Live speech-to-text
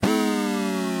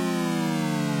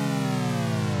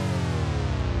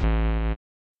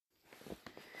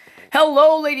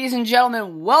Hello, ladies and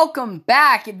gentlemen. Welcome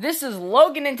back. This is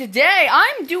Logan, and today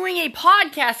I'm doing a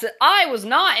podcast that I was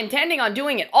not intending on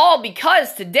doing at all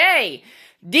because today,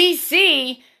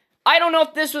 DC, I don't know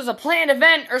if this was a planned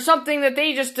event or something that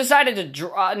they just decided to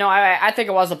draw. No, I think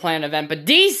it was a planned event, but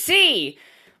DC,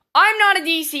 I'm not a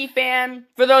DC fan.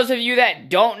 For those of you that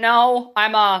don't know,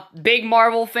 I'm a big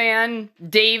Marvel fan.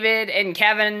 David and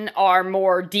Kevin are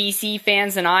more DC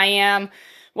fans than I am.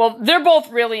 Well, they're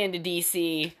both really into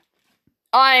DC.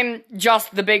 I'm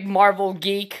just the big Marvel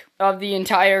geek of the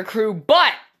entire crew,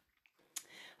 but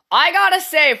I gotta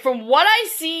say, from what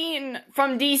I've seen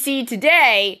from DC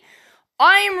today,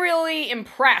 I am really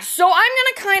impressed. So I'm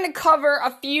gonna kind of cover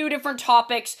a few different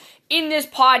topics in this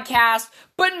podcast,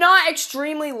 but not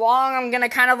extremely long. I'm gonna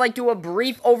kind of like do a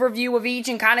brief overview of each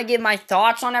and kind of give my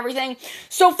thoughts on everything.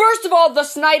 So first of all, the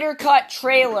Snyder Cut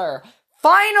trailer.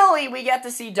 Finally, we get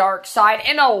to see Darkseid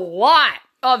in a lot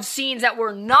of scenes that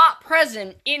were not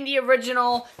present in the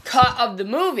original cut of the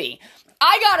movie.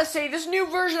 I gotta say, this new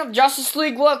version of Justice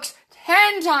League looks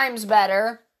 10 times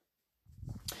better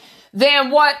than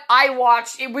what I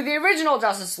watched with the original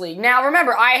Justice League. Now,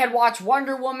 remember, I had watched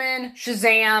Wonder Woman,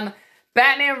 Shazam,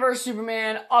 Batman vs.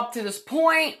 Superman up to this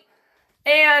point,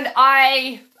 and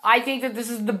I think that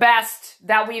this is the best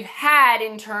that we've had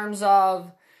in terms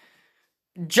of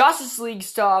Justice League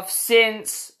stuff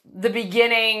since the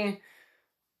beginning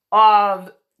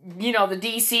of, the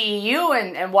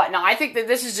DCEU and whatnot. I think that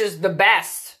this is just the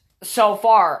best so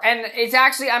far. And it's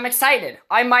actually, I'm excited.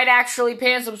 I might actually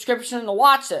pay a subscription to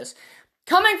watch this.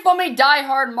 Coming from a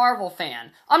diehard Marvel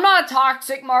fan. I'm not a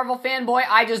toxic Marvel fanboy.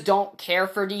 I just don't care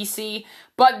for DC.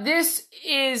 But this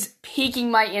is piquing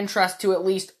my interest to at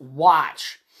least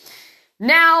watch.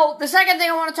 Now, the second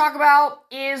thing I want to talk about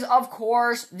is, of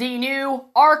course, the new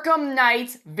Arkham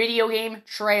Knight video game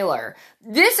trailer.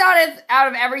 This, out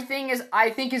of everything,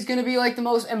 I think is going to be, like, the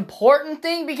most important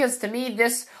thing, because to me,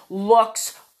 this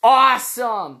looks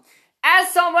awesome.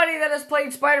 As somebody that has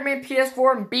played Spider-Man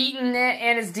PS4 and beaten it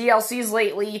and its DLCs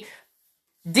lately,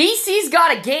 DC's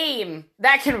got a game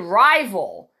that can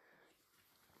rival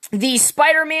the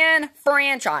Spider-Man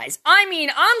franchise. I mean,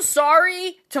 I'm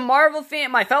sorry to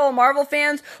my fellow Marvel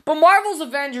fans, but Marvel's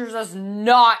Avengers is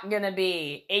not gonna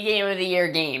be a Game of the Year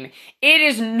game. It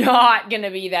is not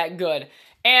gonna be that good.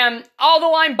 And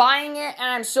although I'm buying it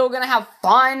and I'm still gonna have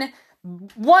fun,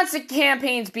 once the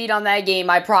campaign's beat on that game,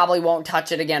 I probably won't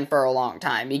touch it again for a long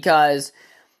time, because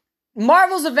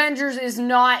Marvel's Avengers is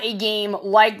not a game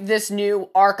like this new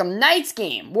Arkham Knight's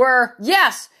game, where,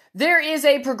 yes, there is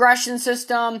a progression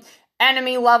system,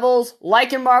 enemy levels,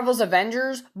 like in Marvel's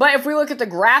Avengers, but if we look at the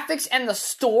graphics and the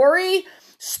story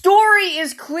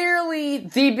is clearly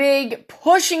the big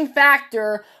pushing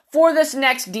factor for this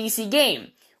next DC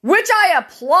game, which I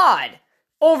applaud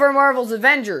over Marvel's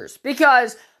Avengers,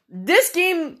 because this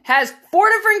game has 4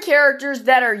 different characters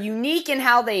that are unique in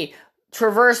how they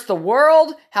traverse the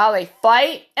world, how they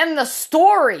fight, and the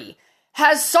story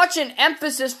has such an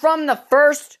emphasis from the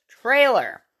first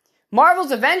trailer.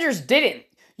 Marvel's Avengers didn't.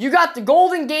 You got the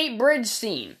Golden Gate Bridge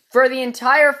scene for the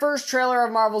entire first trailer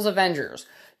of Marvel's Avengers.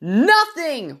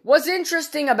 Nothing was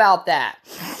interesting about that.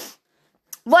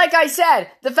 Like I said,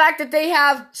 the fact that they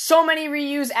have so many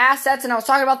reused assets, and I was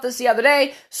talking about this the other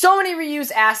day, so many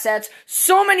reused assets,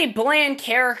 so many bland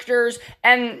characters,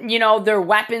 and, their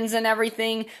weapons and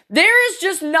everything. There is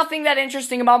just nothing that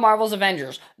interesting about Marvel's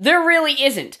Avengers. There really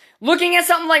isn't. Looking at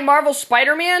something like Marvel's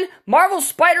Spider-Man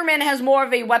has more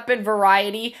of a weapon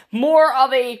variety, more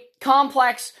of a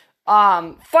complex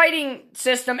fighting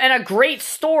system, and a great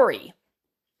story.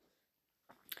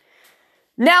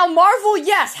 Now, Marvel,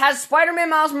 yes, has Spider-Man,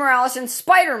 Miles Morales, and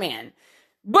Spider-Man,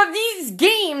 but these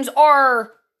games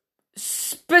are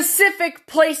specific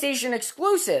PlayStation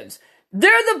exclusives.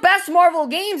 They're the best Marvel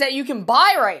games that you can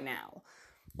buy right now.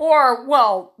 Or,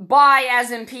 well, buy as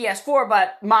in PS4,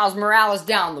 but Miles Morales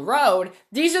down the road.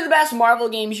 These are the best Marvel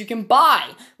games you can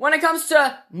buy. When it comes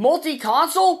to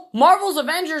multi-console, Marvel's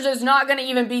Avengers is not going to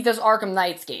even beat this Arkham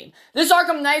Knights game. This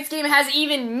Arkham Knights game has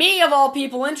even me, of all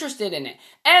people, interested in it.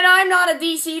 And I'm not a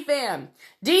DC fan.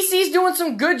 DC's doing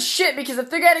some good shit, because if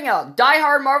they're getting a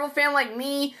diehard Marvel fan like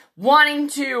me wanting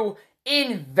to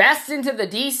invest into the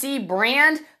DC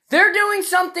brand, they're doing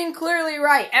something clearly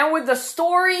right. And with the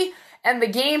story and the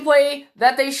gameplay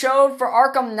that they showed for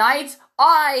Arkham Knights,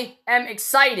 I am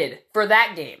excited for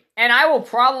that game. And I will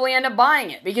probably end up buying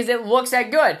it, because it looks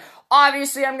that good.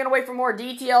 Obviously, I'm going to wait for more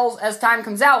details as time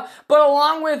comes out. But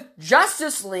along with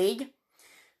Justice League,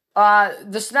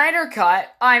 the Snyder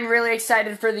Cut, I'm really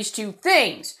excited for these two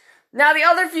things. Now, the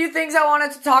other few things I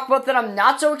wanted to talk about that I'm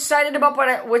not so excited about,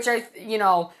 but which I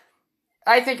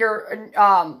think are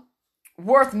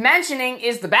worth mentioning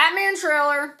is the Batman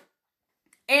trailer.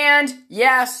 And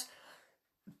yes,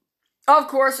 of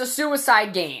course, a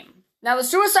Suicide Game. Now, the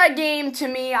Suicide Game, to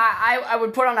me, I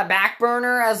would put on a back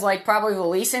burner as, like, probably the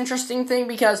least interesting thing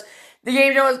because the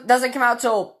game doesn't come out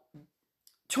till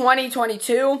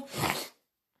 2022.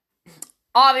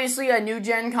 Obviously, a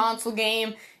new-gen console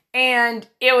game, and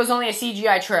it was only a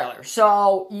CGI trailer,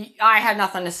 so I had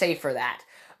nothing to say for that.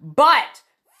 But,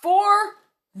 for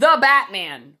the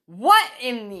Batman, what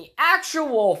in the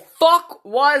actual fuck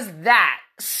was that?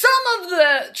 Some of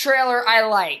the trailer I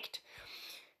liked.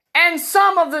 And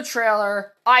some of the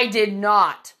trailer I did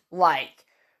not like.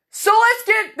 So let's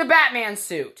get the Batman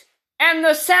suit and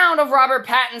the sound of Robert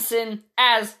Pattinson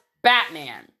as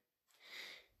Batman.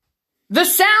 The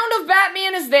sound of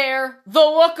Batman is there. The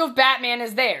look of Batman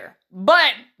is there.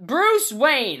 But Bruce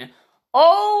Wayne,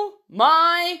 oh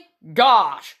my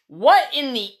gosh. What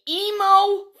in the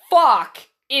emo fuck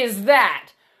is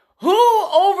that? Who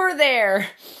over there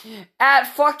at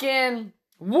fucking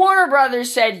Warner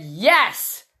Brothers said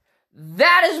yes?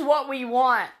 That is what we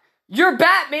want. Your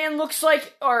Batman looks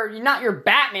like, or not your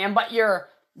Batman, but your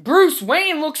Bruce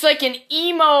Wayne looks like an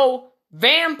emo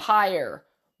vampire.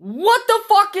 What the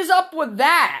fuck is up with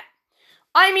that?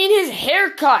 I mean, his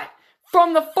haircut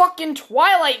from the fucking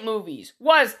Twilight movies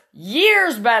was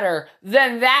years better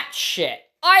than that shit.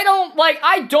 I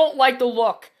don't like the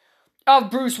look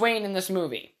of Bruce Wayne in this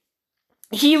movie.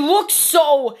 He looks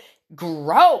so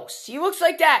gross. He looks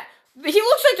like that. He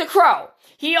looks like the Crow.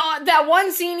 That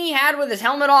one scene he had with his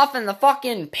helmet off and the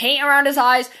fucking paint around his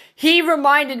eyes, he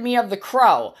reminded me of the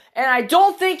Crow. And I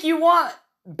don't think you want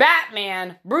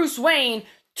Batman, Bruce Wayne,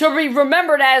 to be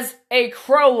remembered as a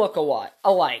Crow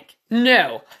look-alike.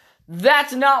 No,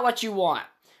 that's not what you want.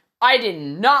 I did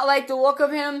not like the look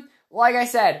of him. Like I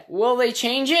said, will they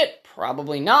change it?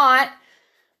 Probably not.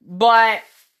 But,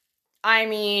 I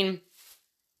mean,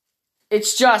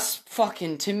 it's just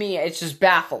fucking, to me, it's just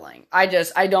baffling. I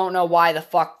don't know why the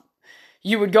fuck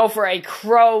you would go for a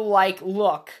Crow-like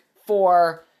look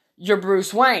for your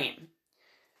Bruce Wayne.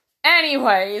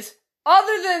 Anyways,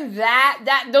 other than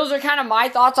that, those are kind of my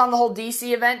thoughts on the whole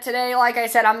DC event today. Like I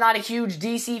said, I'm not a huge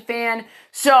DC fan,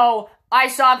 so I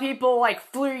saw people, like,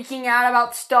 freaking out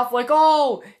about stuff like,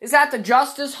 oh, is that the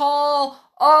Justice Hall?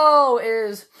 Oh,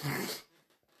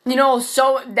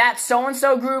 that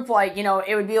so-and-so group, like,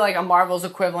 it would be like a Marvel's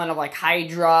equivalent of, like,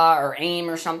 Hydra or AIM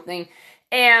or something.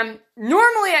 And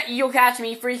normally you'll catch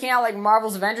me freaking out like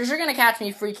Marvel's Avengers. You're gonna catch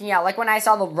me freaking out. Like when I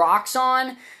saw the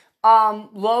Roxxon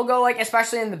logo, like,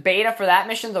 especially in the beta for that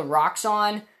mission, the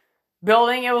Roxxon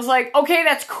building, it was like, okay,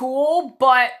 that's cool,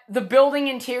 but the building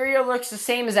interior looks the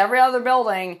same as every other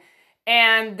building,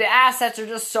 and the assets are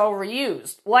just so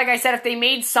reused. Like I said, if they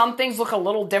made some things look a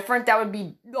little different, that would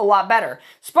be a lot better.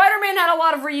 Spider-Man had a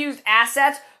lot of reused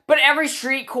assets, but every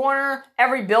street corner,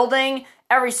 every building,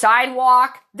 every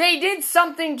sidewalk, they did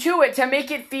something to it to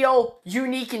make it feel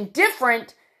unique and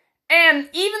different. And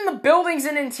even the buildings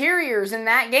and interiors in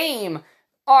that game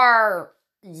are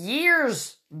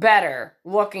years better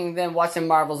looking than what's in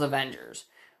Marvel's Avengers.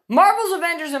 Marvel's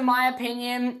Avengers, in my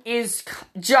opinion, is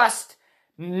just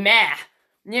meh.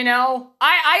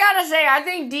 I gotta say, I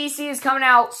think DC is coming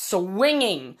out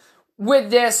swinging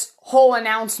with this whole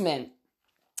announcement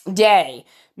day.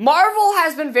 Marvel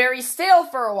has been very stale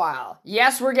for a while.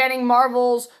 Yes, we're getting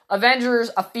Marvel's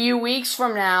Avengers a few weeks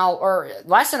from now, or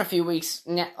less than a few weeks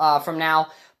from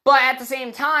now, but at the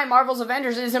same time, Marvel's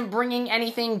Avengers isn't bringing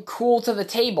anything cool to the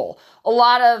table. A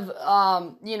lot of,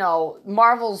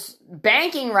 Marvel's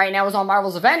banking right now is on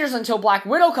Marvel's Avengers until Black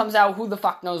Widow comes out, who the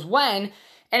fuck knows when,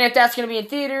 and if that's going to be in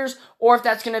theaters, or if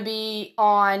that's going to be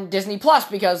on Disney Plus,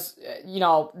 because,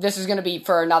 this is going to be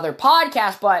for another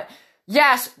podcast, but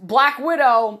yes, Black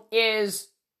Widow is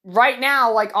right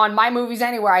now, like, on My Movies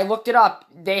Anywhere. I looked it up.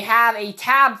 They have a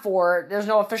tab for it. There's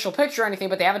no official picture or anything,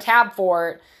 but they have a tab for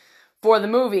it for the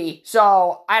movie.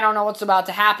 So I don't know what's about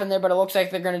to happen there, but it looks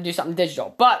like they're going to do something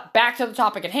digital. But back to the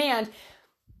topic at hand.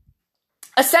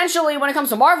 Essentially, when it comes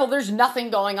to Marvel, there's nothing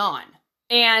going on.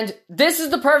 And this is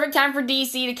the perfect time for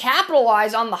DC to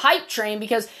capitalize on the hype train,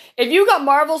 because if you got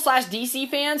Marvel/DC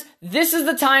fans, this is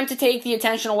the time to take the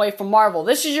attention away from Marvel.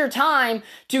 This is your time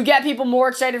to get people more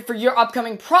excited for your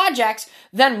upcoming projects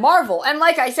than Marvel. And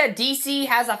like I said, DC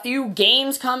has a few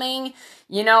games coming,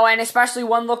 and especially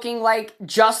one looking like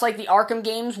just like the Arkham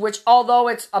games, which, although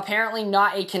it's apparently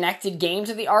not a connected game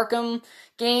to the Arkham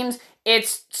games,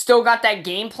 it's still got that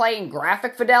gameplay and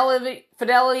graphic fidelity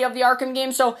of the Arkham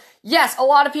game. So, yes, a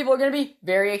lot of people are going to be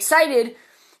very excited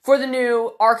for the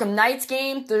new Arkham Knights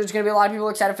game. There's going to be a lot of people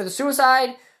excited for the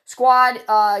Suicide Squad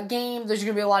game. There's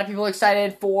going to be a lot of people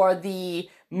excited for the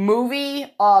movie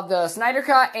of the Snyder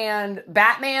Cut and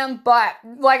Batman, but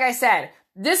like I said,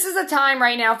 this is the time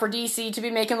right now for DC to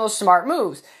be making those smart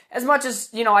moves. As much as,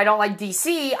 I don't like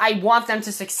DC, I want them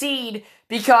to succeed,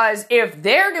 because if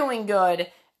they're doing good,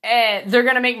 they're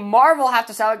going to make Marvel have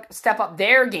to step up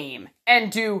their game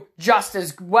and do just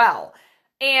as well.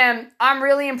 And I'm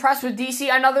really impressed with DC.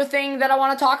 Another thing that I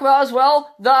want to talk about as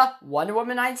well, the Wonder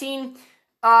Woman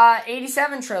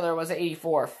 1987 trailer. Was it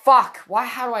 84? Fuck. Why?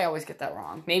 How do I always get that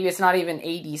wrong? Maybe it's not even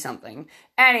 80 something.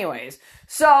 Anyways,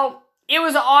 so it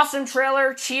was an awesome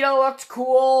trailer. Cheetah looked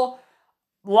cool.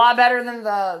 A lot better than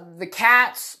the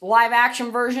Cats live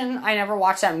action version. I never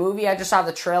watched that movie. I just saw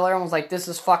the trailer and was like, this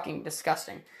is fucking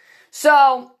disgusting.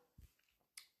 So,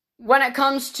 when it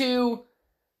comes to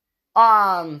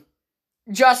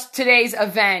just today's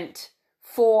event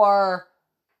for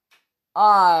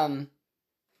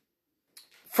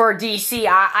DC,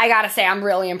 I gotta say, I'm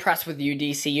really impressed with you,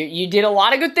 DC. You did a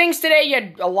lot of good things today. You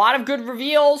had a lot of good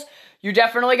reveals. You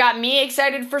definitely got me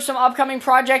excited for some upcoming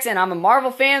projects, and I'm a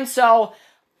Marvel fan, so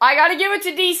I gotta give it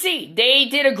to DC. They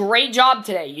did a great job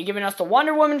today. You're giving us the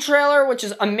Wonder Woman trailer, which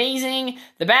is amazing.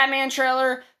 The Batman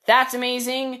trailer, that's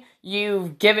amazing.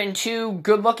 You've given 2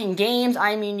 good-looking games.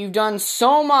 I mean, you've done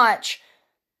so much.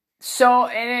 So,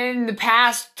 in the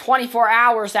past 24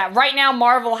 hours, that right now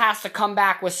Marvel has to come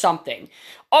back with something.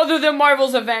 Other than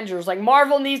Marvel's Avengers. Like,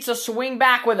 Marvel needs to swing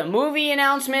back with a movie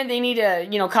announcement. They need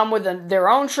to, come with their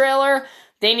own trailer.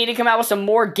 They need to come out with some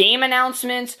more game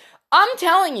announcements. I'm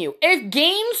telling you, if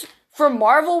games for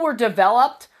Marvel were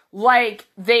developed like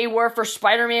they were for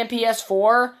Spider-Man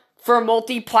PS4, for a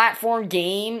multi-platform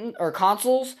game or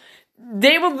consoles,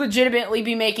 they would legitimately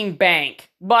be making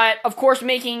bank. But, of course,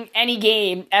 making any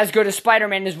game as good as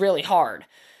Spider-Man is really hard.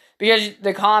 Because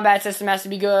the combat system has to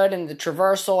be good, and the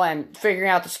traversal, and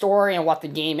figuring out the story and what the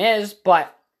game is.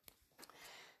 But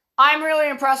I'm really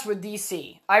impressed with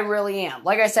DC. I really am.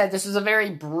 Like I said, this is a very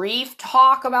brief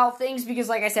talk about things, because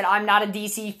like I said, I'm not a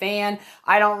DC fan.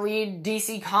 I don't read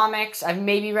DC comics. I've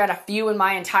maybe read a few in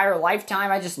my entire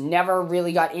lifetime. I just never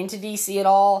really got into DC at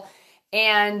all.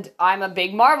 And I'm a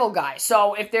big Marvel guy.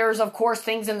 So if there's, of course,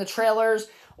 things in the trailers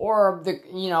or the,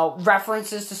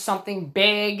 references to something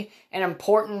big and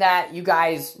important that you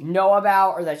guys know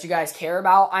about or that you guys care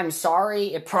about, I'm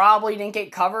sorry. It probably didn't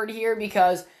get covered here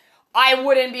because I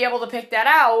wouldn't be able to pick that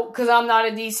out because I'm not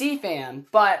a DC fan.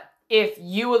 But if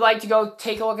you would like to go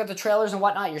take a look at the trailers and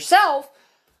whatnot yourself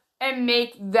and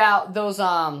make those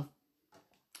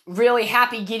really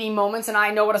happy, giddy moments, and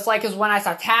I know what it's like, because when I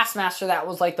saw Taskmaster, that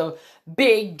was like the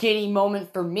big, giddy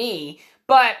moment for me.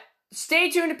 But stay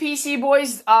tuned to PC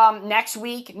Boys next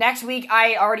week. Next week,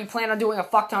 I already plan on doing a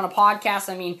fuck ton of podcasts.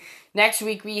 I mean, next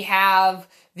week we have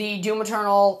the Doom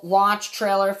Eternal launch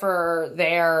trailer for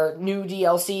their new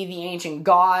DLC, The Ancient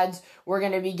Gods. We're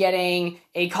going to be getting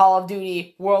a Call of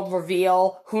Duty World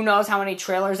Reveal. Who knows how many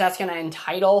trailers that's going to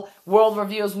entitle. World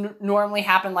Reveals normally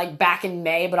happen like back in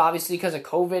May, but obviously because of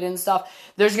COVID and stuff.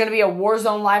 There's going to be a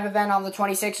Warzone live event on the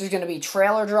 26th. There's going to be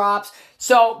trailer drops.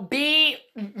 So be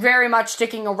very much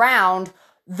sticking around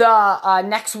the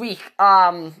next week.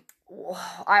 I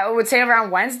would say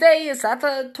around Wednesday. Is that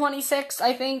the 26th,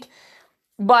 I think?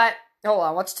 But, hold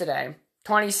on, what's today?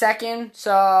 22nd,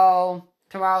 so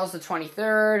tomorrow's the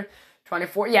 23rd,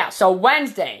 24th, yeah, so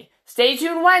Wednesday. Stay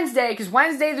tuned Wednesday, because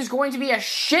Wednesday there's going to be a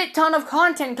shit ton of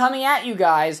content coming at you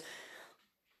guys.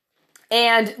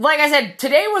 And, like I said,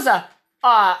 today was a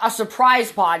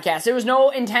surprise podcast. There was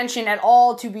no intention at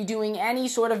all to be doing any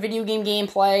sort of video game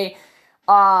gameplay,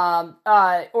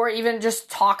 or even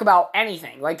just talk about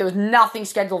anything. Like, there was nothing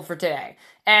scheduled for today.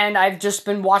 And I've just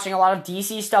been watching a lot of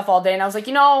DC stuff all day, and I was like,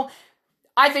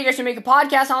 I think I should make a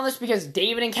podcast on this because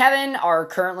David and Kevin are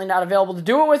currently not available to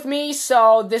do it with me,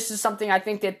 so this is something I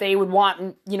think that they would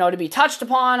want, to be touched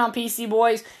upon on PC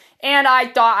Boys, and I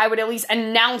thought I would at least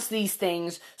announce these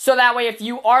things, so that way if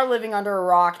you are living under a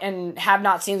rock and have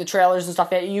not seen the trailers and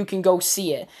stuff, that you can go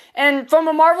see it. And from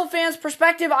a Marvel fan's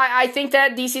perspective, I think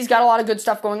that DC's got a lot of good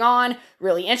stuff going on,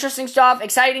 really interesting stuff,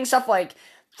 exciting stuff. Like,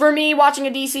 for me, watching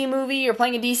a DC movie or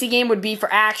playing a DC game would be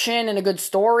for action and a good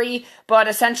story, but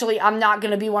essentially I'm not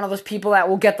going to be one of those people that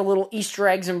will get the little Easter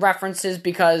eggs and references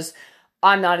because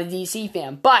I'm not a DC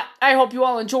fan. But I hope you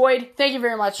all enjoyed. Thank you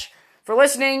very much for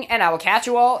listening, and I will catch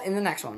you all in the next one.